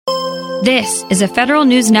This is a Federal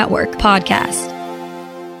News Network podcast.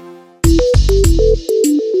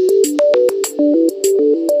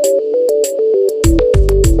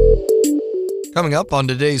 Coming up on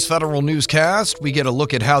today's Federal Newscast, we get a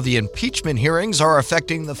look at how the impeachment hearings are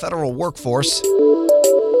affecting the federal workforce.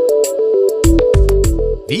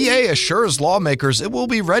 VA assures lawmakers it will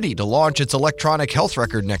be ready to launch its electronic health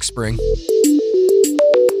record next spring.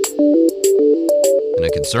 And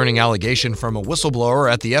a concerning allegation from a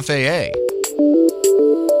whistleblower at the FAA.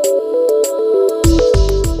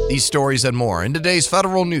 These stories and more in today's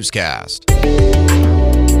Federal Newscast.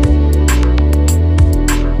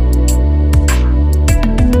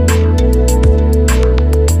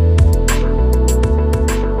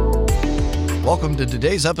 Welcome to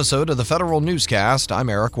today's episode of the Federal Newscast. I'm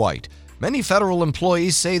Eric White. Many federal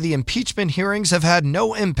employees say the impeachment hearings have had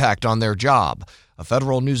no impact on their job. A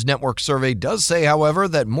Federal News Network survey does say, however,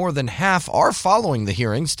 that more than half are following the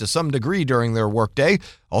hearings to some degree during their workday.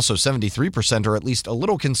 Also, 73% are at least a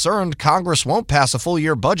little concerned Congress won't pass a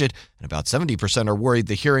full-year budget, and about 70% are worried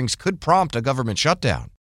the hearings could prompt a government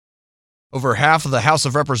shutdown. Over half of the House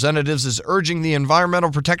of Representatives is urging the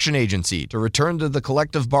Environmental Protection Agency to return to the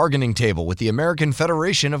collective bargaining table with the American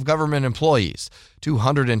Federation of Government Employees.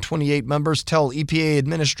 228 members tell EPA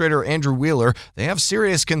Administrator Andrew Wheeler they have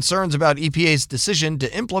serious concerns about EPA's decision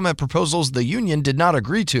to implement proposals the union did not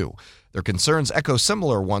agree to. Their concerns echo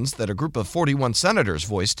similar ones that a group of 41 senators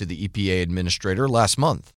voiced to the EPA Administrator last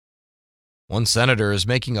month. One senator is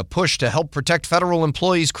making a push to help protect federal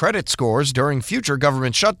employees' credit scores during future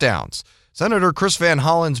government shutdowns. Senator Chris Van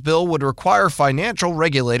Hollen's bill would require financial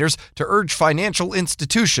regulators to urge financial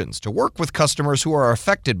institutions to work with customers who are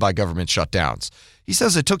affected by government shutdowns. He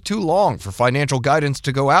says it took too long for financial guidance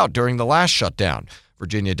to go out during the last shutdown.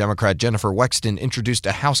 Virginia Democrat Jennifer Wexton introduced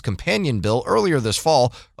a House companion bill earlier this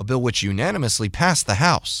fall, a bill which unanimously passed the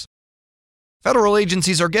House. Federal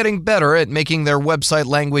agencies are getting better at making their website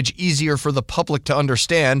language easier for the public to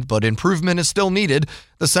understand, but improvement is still needed.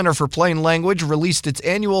 The Center for Plain Language released its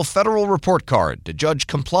annual federal report card to judge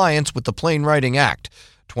compliance with the Plain Writing Act.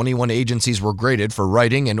 21 agencies were graded for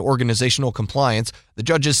writing and organizational compliance. The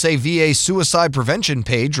judges say VA's suicide prevention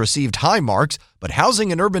page received high marks, but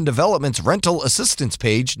Housing and Urban Development's rental assistance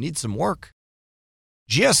page needs some work.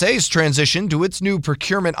 GSA's transition to its new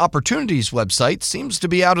Procurement Opportunities website seems to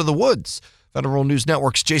be out of the woods. Federal News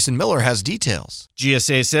Network's Jason Miller has details.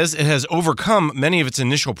 GSA says it has overcome many of its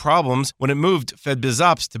initial problems when it moved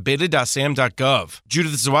FedBizOps to beta.sam.gov.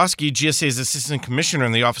 Judith Zawoski, GSA's Assistant Commissioner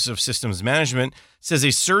in the Office of Systems Management, says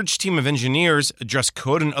a surge team of engineers addressed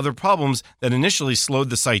code and other problems that initially slowed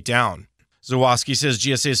the site down. Zawoski says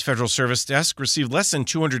GSA's Federal Service Desk received less than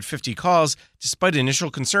 250 calls despite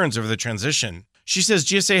initial concerns over the transition. She says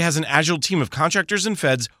GSA has an agile team of contractors and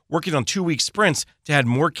feds working on 2-week sprints to add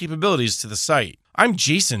more capabilities to the site. I'm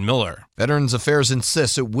Jason Miller. Veterans Affairs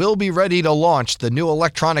insists it will be ready to launch the new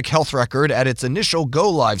electronic health record at its initial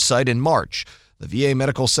go-live site in March. The VA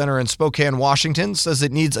Medical Center in Spokane, Washington, says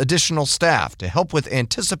it needs additional staff to help with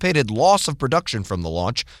anticipated loss of production from the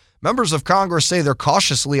launch. Members of Congress say they're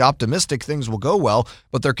cautiously optimistic things will go well,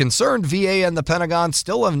 but they're concerned VA and the Pentagon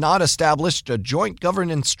still have not established a joint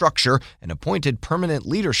governance structure and appointed permanent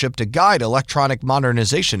leadership to guide electronic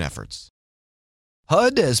modernization efforts.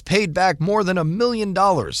 HUD has paid back more than $1 million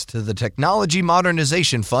to the Technology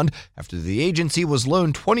Modernization Fund after the agency was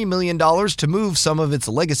loaned $20 million to move some of its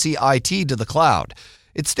legacy IT to the cloud.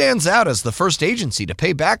 It stands out as the first agency to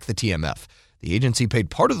pay back the TMF. The agency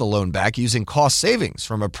paid part of the loan back using cost savings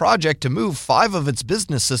from a project to move 5 of its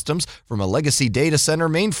business systems from a legacy data center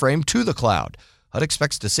mainframe to the cloud. HUD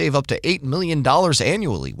expects to save up to $8 million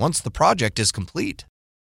annually once the project is complete.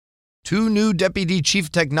 2 new Deputy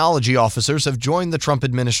Chief Technology Officers have joined the Trump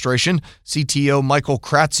administration. CTO Michael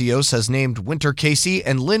Kratsios has named Winter Casey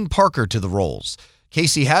and Lynn Parker to the roles.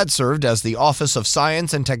 Casey had served as the Office of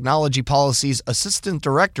Science and Technology Policy's Assistant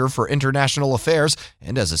Director for International Affairs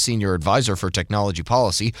and as a Senior Advisor for Technology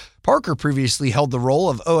Policy. Parker previously held the role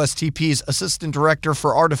of OSTP's Assistant Director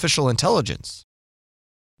for Artificial Intelligence.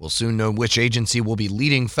 We'll soon know which agency will be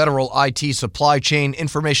leading federal IT supply chain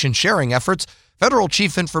information sharing efforts. Federal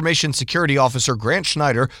Chief Information Security Officer Grant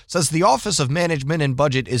Schneider says the Office of Management and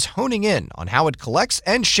Budget is honing in on how it collects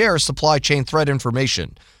and shares supply chain threat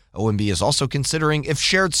information. OMB is also considering if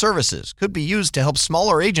shared services could be used to help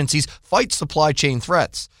smaller agencies fight supply chain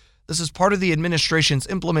threats. This is part of the administration's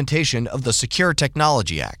implementation of the Secure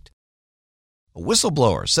Technology Act. A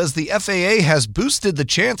whistleblower says the FAA has boosted the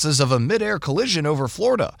chances of a mid-air collision over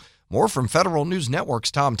Florida. More from Federal News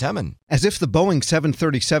Network's Tom Temin. As if the Boeing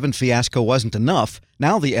 737 fiasco wasn't enough,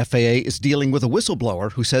 now the FAA is dealing with a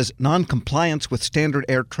whistleblower who says non-compliance with standard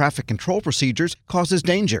air traffic control procedures causes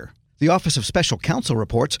danger. The Office of Special Counsel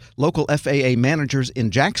reports local FAA managers in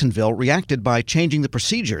Jacksonville reacted by changing the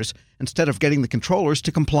procedures instead of getting the controllers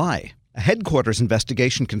to comply. A headquarters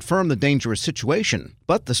investigation confirmed the dangerous situation,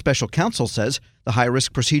 but the special counsel says the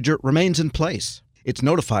high-risk procedure remains in place. It's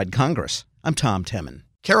notified Congress. I'm Tom Temin.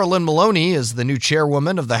 Carolyn Maloney is the new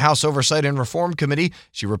chairwoman of the House Oversight and Reform Committee.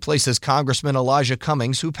 She replaces Congressman Elijah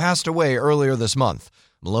Cummings, who passed away earlier this month.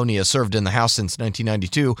 Maloney has served in the House since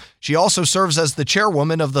 1992. She also serves as the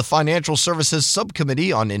chairwoman of the Financial Services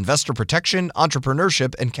Subcommittee on Investor Protection,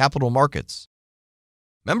 Entrepreneurship, and Capital Markets.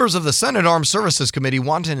 Members of the Senate Armed Services Committee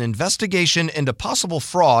want an investigation into possible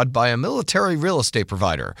fraud by a military real estate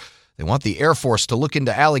provider. They want the Air Force to look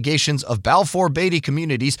into allegations of Balfour Beatty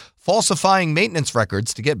communities falsifying maintenance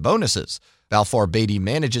records to get bonuses. Balfour Beatty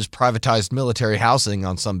manages privatized military housing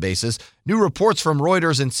on some bases. New reports from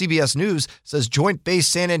Reuters and CBS News says Joint Base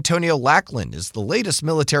San Antonio Lackland is the latest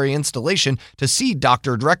military installation to see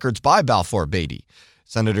doctored records by Balfour Beatty.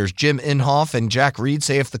 Senators Jim Inhofe and Jack Reed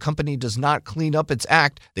say if the company does not clean up its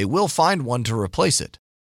act, they will find one to replace it.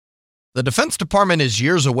 The Defense Department is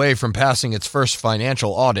years away from passing its first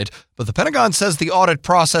financial audit, but the Pentagon says the audit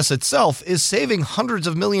process itself is saving hundreds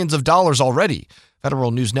of millions of dollars already.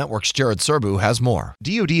 Federal News Network's Jared Serbu has more.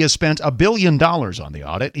 DoD has spent $1 billion on the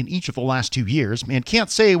audit in each of the last 2 years and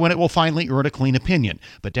can't say when it will finally earn a clean opinion.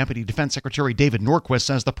 But Deputy Defense Secretary David Norquist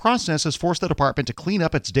says the process has forced the department to clean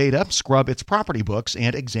up its data, scrub its property books,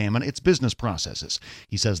 and examine its business processes.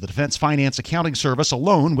 He says the Defense Finance Accounting Service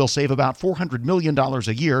alone will save about $400 million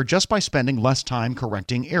a year just by spending less time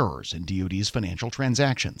correcting errors in DoD's financial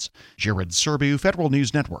transactions. Jared Serbu, Federal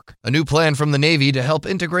News Network. A new plan from the Navy to help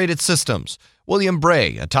integrate its systems. William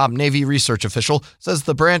Bray, a top Navy research official, says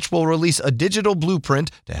the branch will release a digital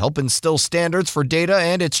blueprint to help instill standards for data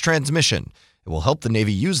and its transmission. It will help the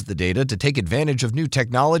Navy use the data to take advantage of new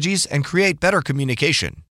technologies and create better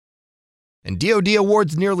communication. And DoD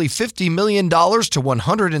awards nearly $50 million to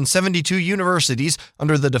 172 universities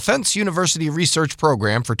under the Defense University Research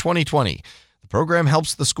Program for 2020. The program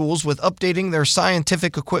helps the schools with updating their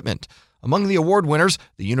scientific equipment. Among the award winners,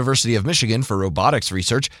 the University of Michigan for robotics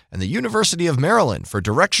research and the University of Maryland for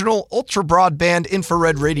directional ultra-broadband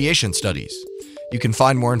infrared radiation studies. You can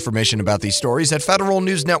find more information about these stories at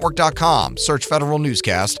federalnewsnetwork.com. Search Federal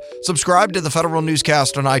Newscast, subscribe to the Federal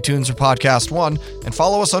Newscast on iTunes or Podcast One, and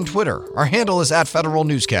follow us on Twitter. Our handle is @Federal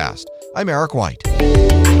Newscast. I'm Eric White.